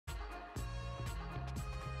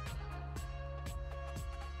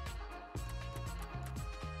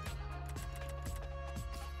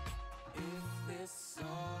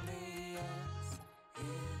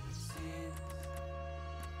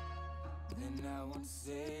and I want to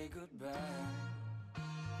say goodbye.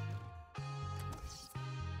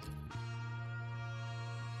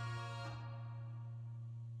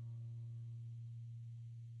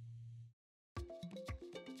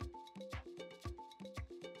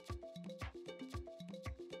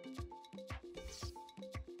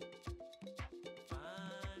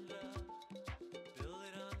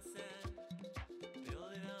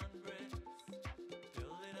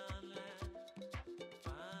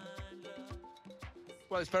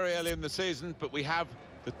 Well, it's very early in the season, but we have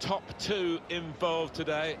the top two involved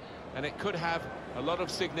today, and it could have a lot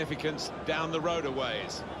of significance down the road a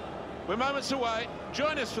ways. We're moments away.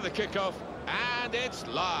 Join us for the kickoff, and it's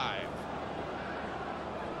live.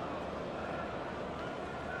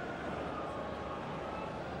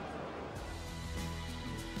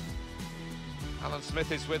 Alan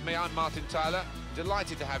Smith is with me. I'm Martin Tyler.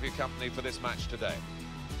 Delighted to have your company for this match today.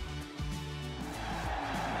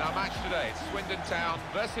 Our match today, Swindon Town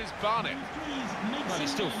versus Barnet. Well,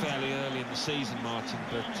 it's still fairly early in the season, Martin,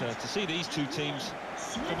 but to see these two teams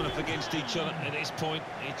coming up against each other at this point,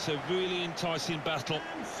 it's a really enticing battle.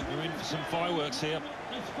 We're in for some fireworks here.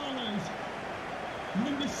 As follows: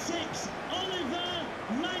 number 6, Oliver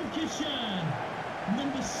Lancashire.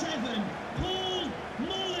 Number 7, Paul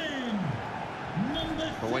Mullin.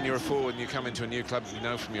 But when you're a forward and you come into a new club, you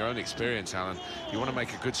know from your own experience, Alan, you want to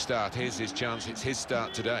make a good start. Here's his chance. It's his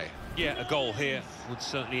start today. Yeah, a goal here would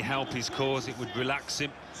certainly help his cause. It would relax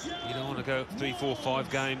him. You don't want to go 3, 4, 5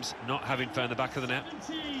 games not having found the back of the net.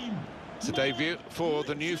 It's a debut for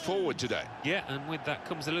the new forward today. Yeah, and with that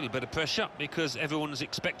comes a little bit of pressure because everyone's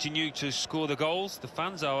expecting you to score the goals. The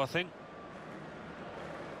fans are, I think.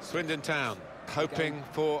 Swindon Town hoping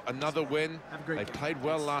for another win. They played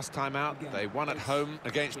well last time out. They won at home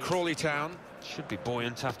against Crawley Town. Should be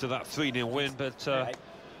buoyant after that 3-0 win, but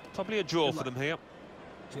probably a draw for them here.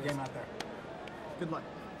 Good game out there. Good luck.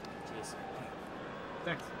 Cheers.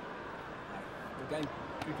 Thanks. Good game.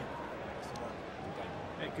 Good game. Good game.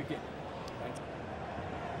 Hey, good game. Thanks.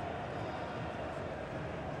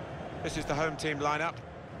 This is the home team lineup.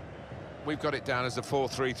 We've got it down as a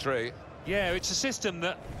 4-3-3. Yeah, it's a system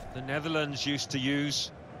that the Netherlands used to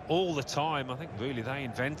use all the time. I think really they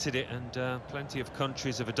invented it, and plenty of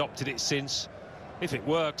countries have adopted it since. If it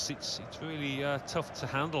works, it's really tough to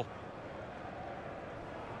handle.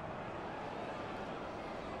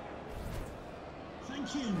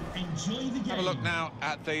 Thank you. Enjoy the game. Have a look now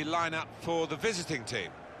at the lineup for the visiting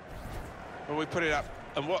team. Well, we put it up,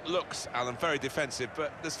 and what looks, Alan, very defensive,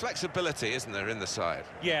 but there's flexibility, isn't there, in the side?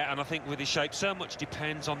 Yeah, and I think with his shape, so much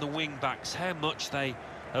depends on the wing-backs, how much they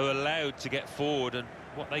are allowed to get forward and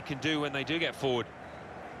what they can do when they do get forward.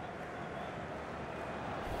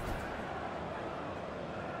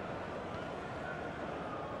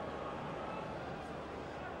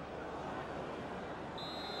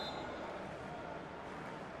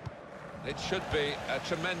 It should be a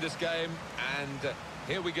tremendous game, and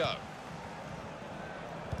here we go.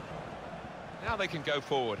 Now they can go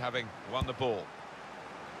forward, having won the ball.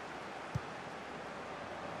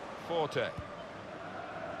 Forte.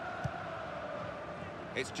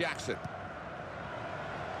 It's Jackson.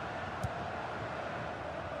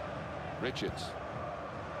 Richards.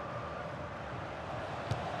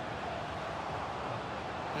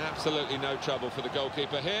 Absolutely no trouble for the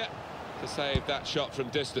goalkeeper here to save that shot from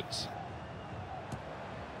distance.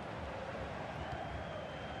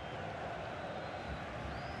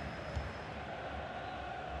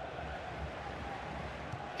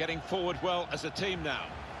 Getting forward well as a team now.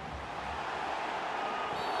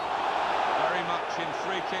 Very much in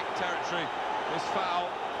free-kick territory, this foul.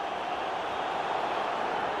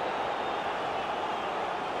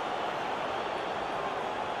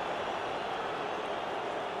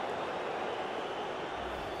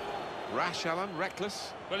 Rash, Alan,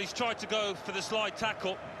 reckless. Well, he's tried to go for the slide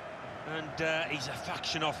tackle, and he's a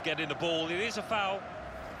fraction off getting the ball. It is a foul.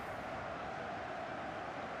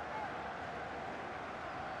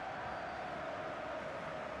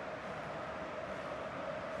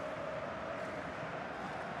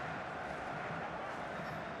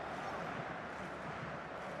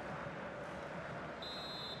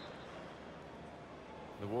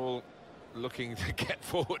 The wall looking to get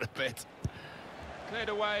forward a bit. Cleared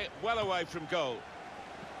away, well away from goal.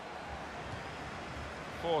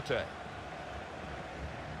 Forte.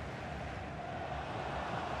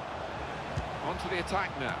 On to the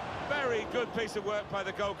attack now. Very good piece of work by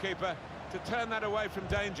the goalkeeper to turn that away from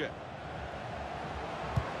danger.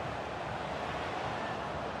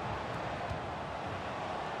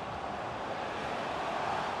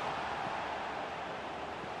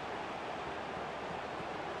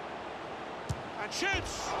 And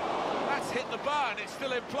shoots! That's hit the bar and it's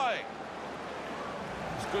still in play.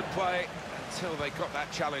 It's good play until they got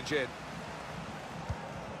that challenge in.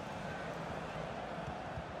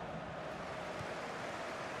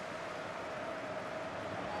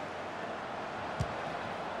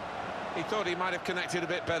 He thought he might have connected a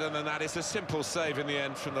bit better than that. It's a simple save in the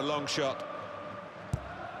end from the long shot.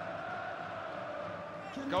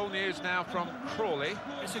 Goal news now from Crawley.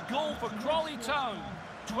 It's a goal for Crawley Town.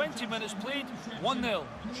 20 minutes played, 1-0.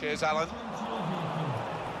 Cheers, Alan.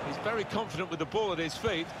 He's very confident with the ball at his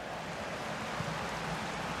feet.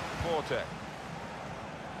 Forte.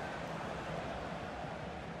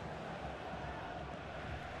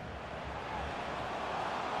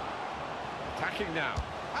 Attacking now.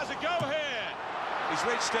 Has a go here. He's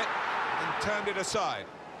reached it and turned it aside.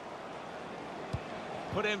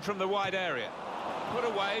 Put in from the wide area. Put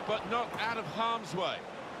away, but not out of harm's way.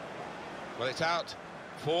 Well, it's out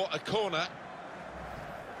for a corner.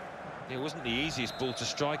 It wasn't the easiest ball to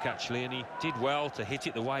strike, actually, and he did well to hit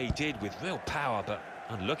it the way he did with real power, but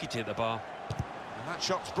unlucky to hit the bar. And that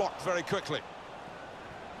shot's blocked very quickly.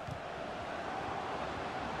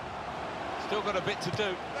 Still got a bit to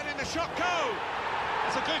do. Letting the shot go!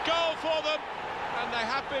 It's a good goal for them, and they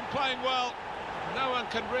have been playing well. No one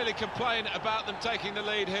can really complain about them taking the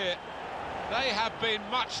lead here. They have been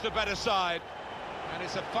much the better side, and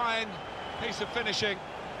it's a fine piece of finishing.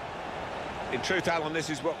 In truth, Alan, this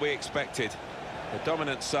is what we expected. The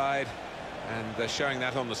dominant side, and they're showing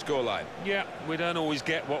that on the scoreline. Yeah, we don't always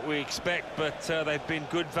get what we expect, but they've been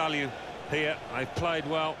good value here. They've played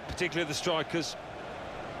well, particularly the strikers.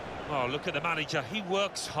 Oh, look at the manager. He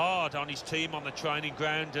works hard on his team on the training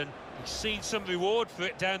ground, and he's seen some reward for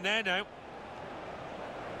it down there now.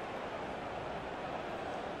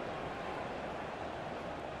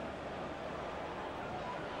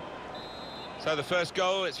 So the first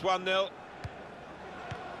goal, it's 1-0.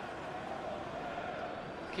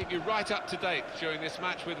 Keep you right up to date during this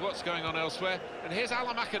match with what's going on elsewhere. And here's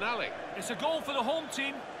Alan McAnally. It's a goal for the home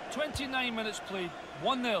team. 29 minutes played,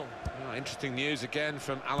 1-0. Oh, interesting news again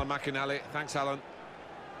from Alan McAnally. Thanks, Alan.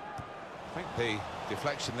 I think the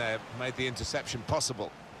deflection there made the interception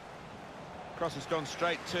possible. Cross has gone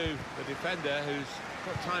straight to the defender, who's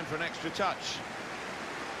got time for an extra touch.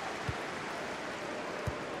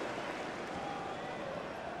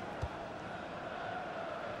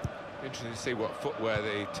 Interesting to see what footwear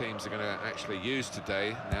the teams are going to actually use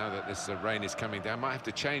today, now that this rain is coming down. Might have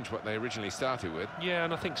to change what they originally started with. Yeah,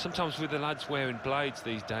 and I think sometimes with the lads wearing blades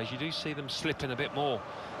these days, you do see them slipping a bit more.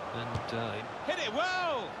 And hit it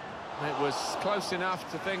well! It was close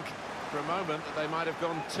enough to think for a moment that they might have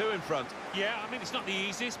gone two in front. yeah, I mean, it's not the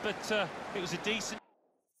easiest, but it was a decent...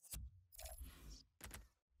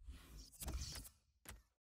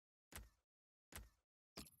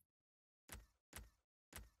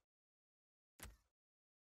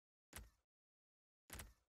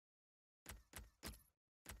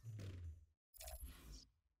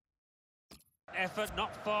 effort,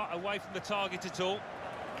 not far away from the target at all.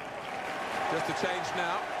 Just a change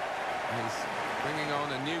now. He's bringing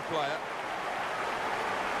on a new player.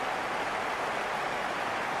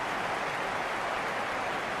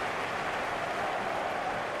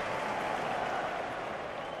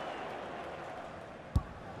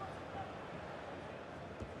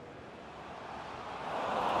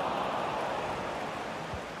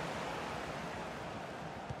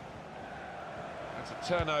 That's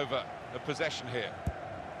a turnover of possession here.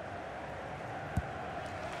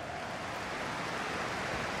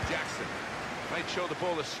 Jackson made sure the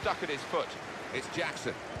ball is stuck at his foot. It's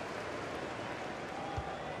Jackson.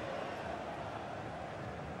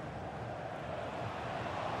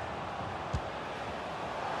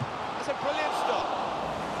 That's a brilliant stop.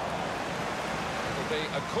 It'll be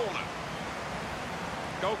a corner.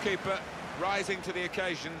 Goalkeeper rising to the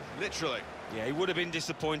occasion, literally. Yeah, he would have been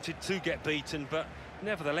disappointed to get beaten, but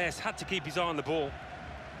nevertheless had to keep his eye on the ball.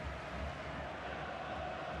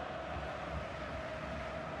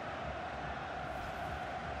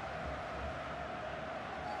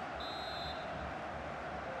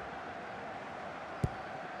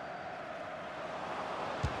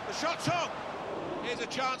 The shot's on. Here's a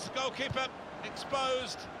chance, goalkeeper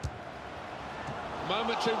exposed.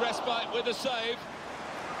 Momentary respite with a save.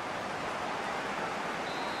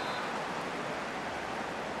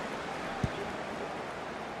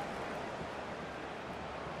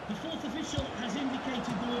 The fourth official has indicated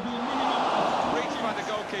there will be a minimum of 3 Reached by the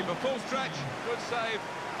minutes. goalkeeper, full stretch, good save,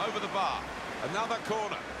 over the bar. Another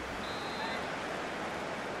corner.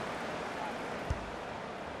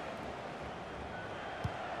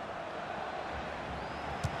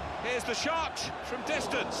 Here's the shot from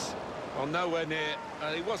distance. Well, nowhere near.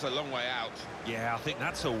 He was a long way out. Yeah, I think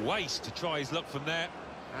that's a waste to try his luck from there.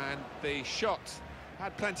 And the shot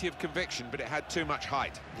had plenty of conviction, but it had too much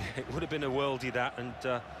height. It would have been a worldie, that, and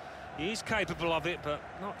he's capable of it, but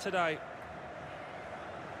not today.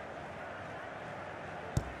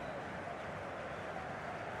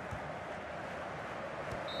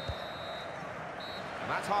 And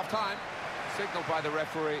that's half-time, signalled by the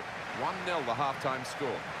referee. 1-0 the half-time score.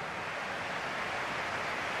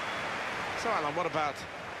 So, Alan, what about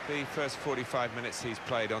the first 45 minutes he's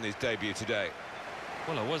played on his debut today?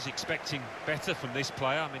 Well, I was expecting better from this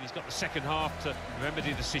player. I mean, he's got the second half to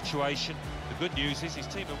remedy the situation. The good news is his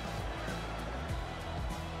team are...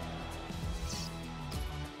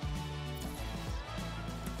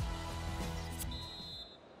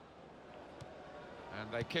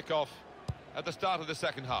 And they kick off at the start of the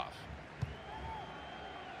second half.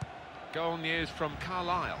 Goal news from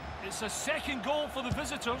Carlisle. It's a second goal for the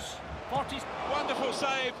visitors. 40. Wonderful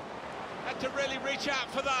save. Had to really reach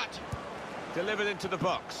out for that. Delivered into the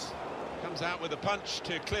box. Comes out with a punch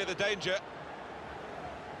to clear the danger.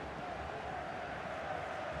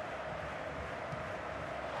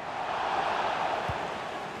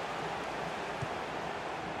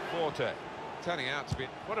 Forte. Turning out to be...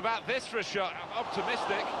 What about this for a shot?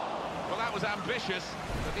 Optimistic. Well, that was ambitious,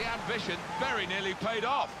 but the ambition very nearly paid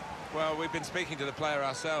off. Well, we've been speaking to the player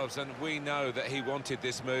ourselves, and we know that he wanted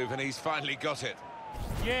this move, and he's finally got it.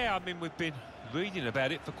 Yeah, I mean, we've been reading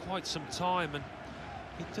about it for quite some time, and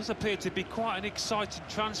it does appear to be quite an exciting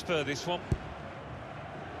transfer, this one.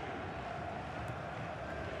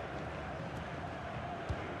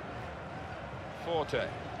 Forte.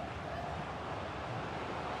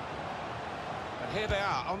 And here they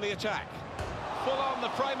are on the attack. Full on the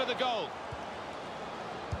frame of the goal.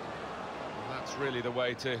 And that's really the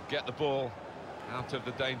way to get the ball out of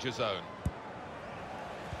the danger zone.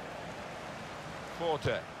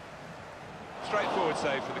 Forte. Straightforward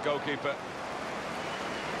save for the goalkeeper.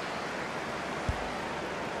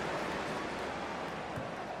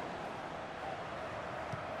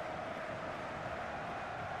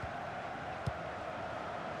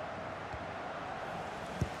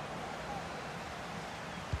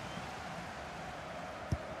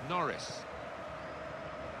 Norris.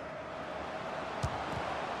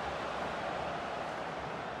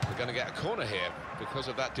 We're going to get a corner here because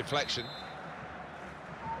of that deflection.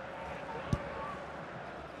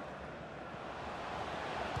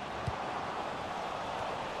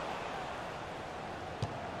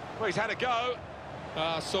 Well, he's had a go.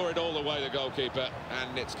 Saw it all the way, the goalkeeper,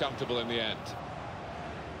 and it's comfortable in the end.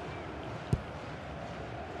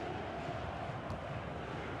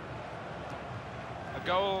 A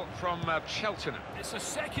goal from Cheltenham. It's a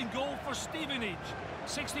second goal for Stevenage.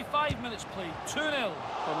 65 minutes played, 2-0.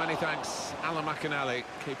 Well, many thanks, Alan McInally,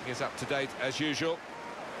 keeping us up to date as usual.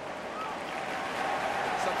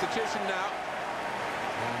 Substitution now.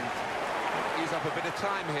 And use up a bit of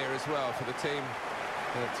time here as well for the team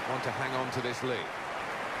that want to hang on to this lead.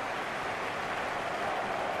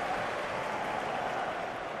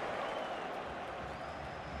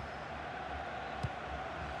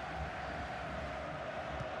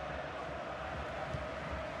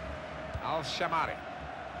 Al-Shamari.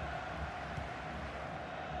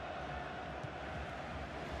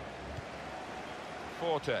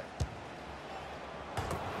 Forte.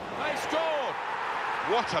 They scored!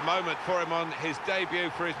 What a moment for him on his debut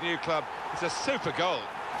for his new club. It's a super goal.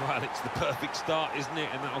 Well, it's the perfect start, isn't it?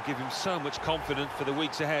 And that'll give him so much confidence for the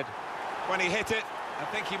weeks ahead. When he hit it, I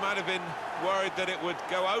think he might have been worried that it would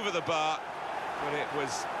go over the bar, but it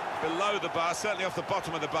was below the bar, certainly off the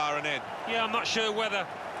bottom of the bar and in. Yeah, I'm not sure whether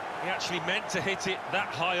he actually meant to hit it that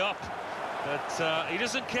high up, but he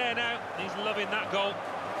doesn't care now. He's loving that goal.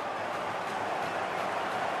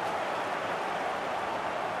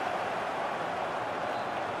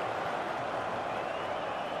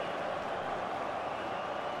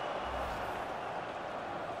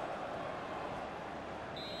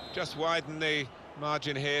 Just widen the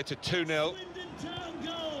margin here to 2-0.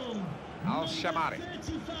 Al-Shamari.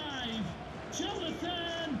 35,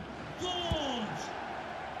 Jonathan Ford.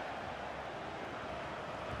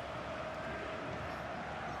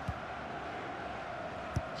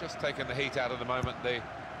 Just taking the heat out of the moment, the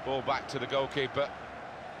ball back to the goalkeeper.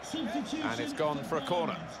 And it's gone for a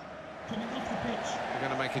corner. We're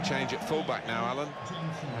going to make a change at fullback now, Alan.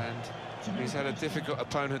 And he's had a difficult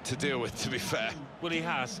opponent to deal with, to be fair. Well, he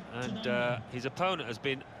has, and his opponent has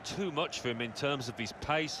been too much for him in terms of his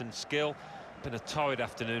pace and skill. Been a torrid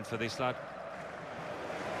afternoon for this lad.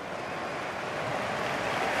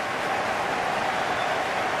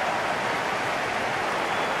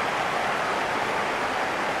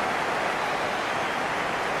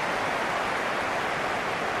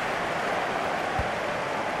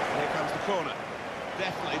 corner.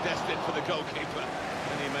 Definitely destined for the goalkeeper,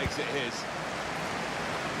 and he makes it his.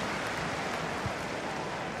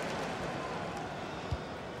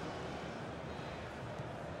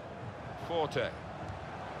 Forte.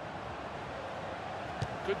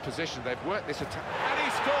 Good position, they've worked this attack, and he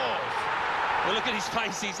scores! Well, look at his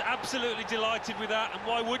face, he's absolutely delighted with that, and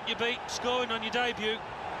why wouldn't you be scoring on your debut?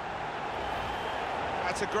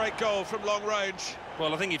 That's a great goal from long range.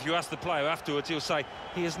 Well, I think if you ask the player afterwards, he'll say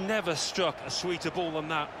he has never struck a sweeter ball than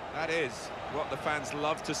that. That is what the fans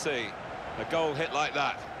love to see, a goal hit like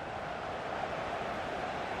that.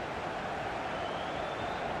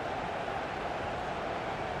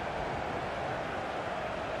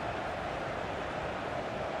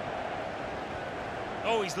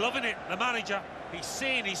 Oh, he's loving it, the manager. He's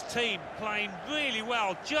seeing his team playing really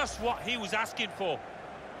well, just what he was asking for.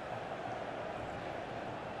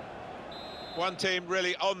 One team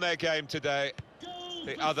really on their game today,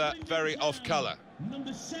 the other very off colour.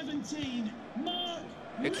 Number 17, Mark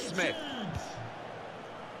It's Smith. Richards.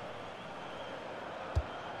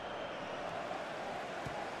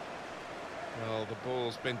 Well, the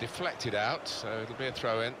ball's been deflected out, so it'll be a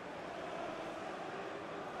throw-in.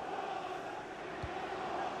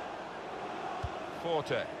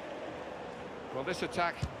 Forte. Well, this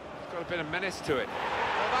attack has got a bit of menace to it.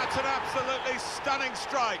 Well, that's an absolutely stunning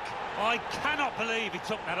strike. I cannot believe he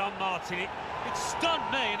took that on, Martin. It stunned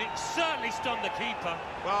me, and it certainly stunned the keeper.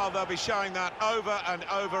 Well, they'll be showing that over and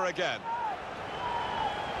over again.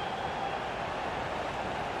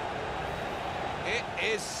 It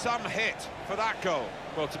is some hit for that goal.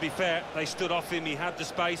 Well, to be fair, they stood off him, he had the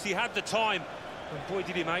space, he had the time, and boy,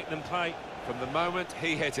 did he make them pay. From the moment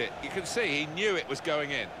he hit it, you can see he knew it was going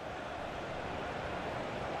in.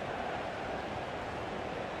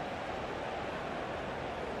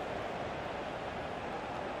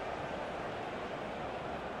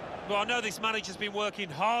 Well, I know this manager's been working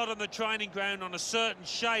hard on the training ground on a certain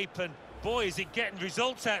shape, and boy, is it getting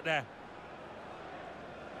results out there.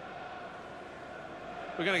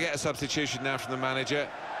 We're going to get a substitution now from the manager.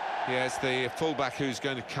 Yes, the fullback who's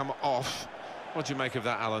going to come off. What do you make of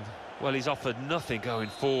that, Alan? Well, he's offered nothing going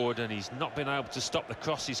forward, and he's not been able to stop the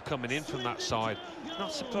crosses coming in from that side.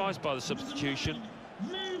 Not surprised by the substitution.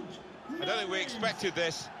 I don't think we expected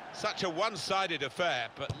this. Such a one-sided affair,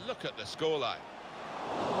 but look at the scoreline.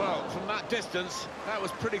 Well, from that distance, that was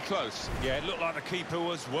pretty close. Yeah, it looked like the keeper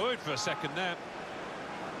was worried for a second there.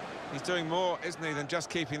 He's doing more, isn't he, than just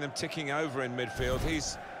keeping them ticking over in midfield.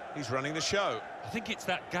 He's running the show. I think it's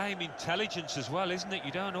that game intelligence as well, isn't it?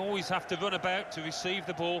 You don't always have to run about to receive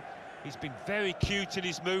the ball. He's been very cute in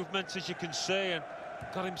his movements, as you can see, and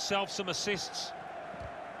got himself some assists.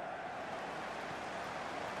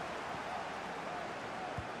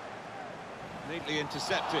 Neatly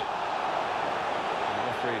intercepted. The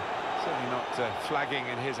referee certainly not flagging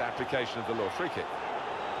in his application of the law. Free kick.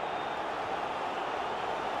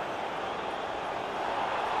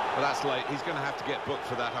 Well, that's late. He's going to have to get booked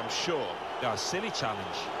for that, I'm sure. Yeah, a silly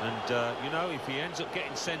challenge. And, you know, if he ends up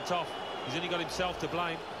getting sent off, he's only got himself to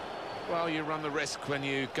blame. Well, you run the risk when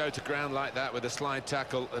you go to ground like that with a slide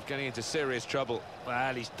tackle of getting into serious trouble.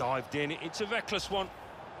 Well, he's dived in. It's a reckless one.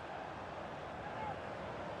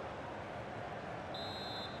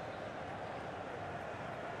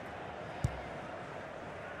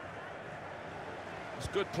 It was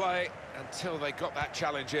good play until they got that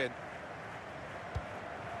challenge in.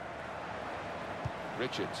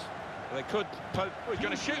 Richards. They could... Oh, he's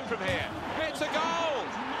going to shoot from here. It's a goal!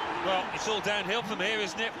 Well, it's all downhill from here,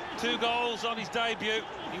 isn't it? 2 goals on his debut.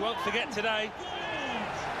 He won't forget today.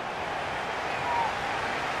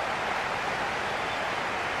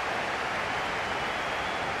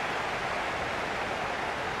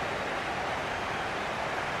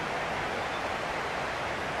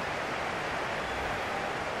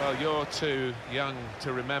 Well, you're too young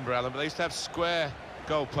to remember, Alan, but they used to have square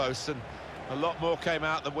goalposts, and a lot more came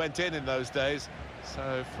out than went in those days.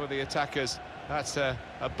 So for the attackers, that's a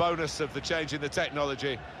bonus of the change in the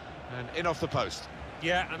technology, and in off the post.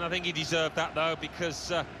 Yeah, and I think he deserved that, though,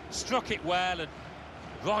 because struck it well and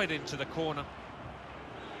right into the corner.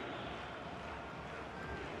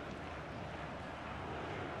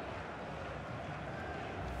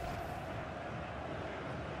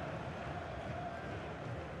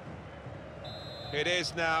 It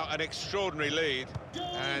is now an extraordinary lead,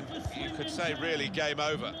 and you could say really game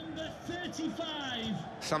over.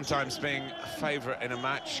 Sometimes being a favourite in a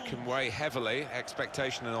match can weigh heavily,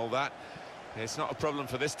 expectation and all that. It's not a problem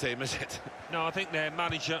for this team, is it? No, I think their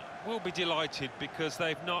manager will be delighted because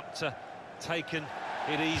they've not taken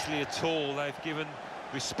it easily at all. They've given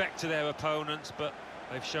respect to their opponents, but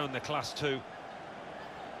they've shown their class too.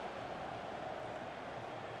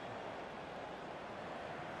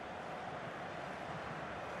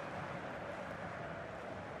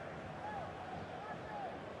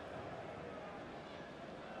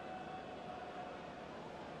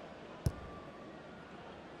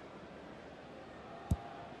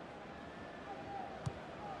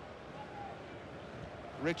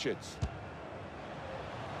 Richards.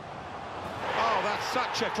 Oh, that's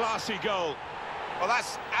such a classy goal. Well,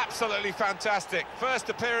 that's absolutely fantastic. First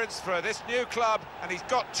appearance for this new club, and he's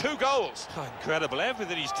got 2 goals. Oh, incredible.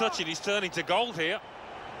 Everything he's touching, he's turning to gold here.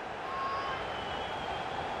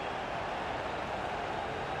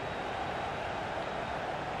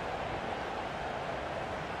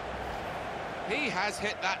 He has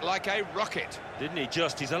hit that like a rocket. Didn't he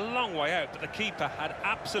just? He's a long way out, but the keeper had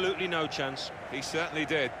absolutely no chance. He certainly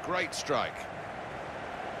did. Great strike.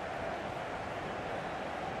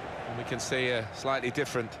 And we can see a slightly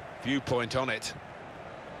different viewpoint on it.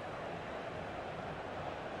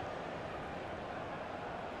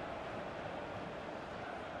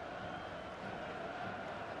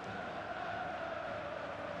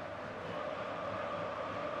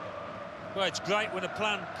 Well, it's great when a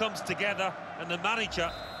plan comes together and the manager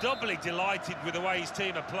doubly delighted with the way his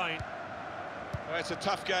team are playing. Well, it's a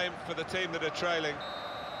tough game for the team that are trailing.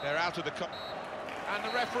 They're out of the cup. And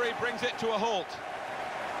the referee brings it to a halt.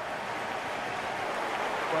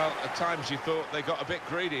 Well, at times you thought they got a bit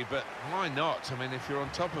greedy, but why not? I mean, if you're on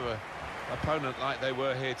top of an opponent like they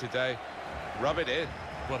were here today, rub it in.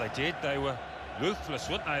 Well, they did. They were ruthless,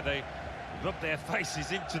 weren't they? They rubbed their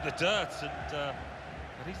faces into the dirt, and that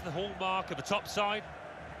is the hallmark of a top side.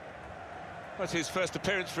 That's his first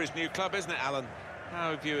appearance for his new club, isn't it, Alan?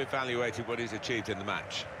 How have you evaluated what he's achieved in the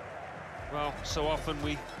match? Well, so often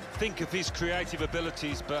we think of his creative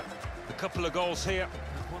abilities, but the couple of goals here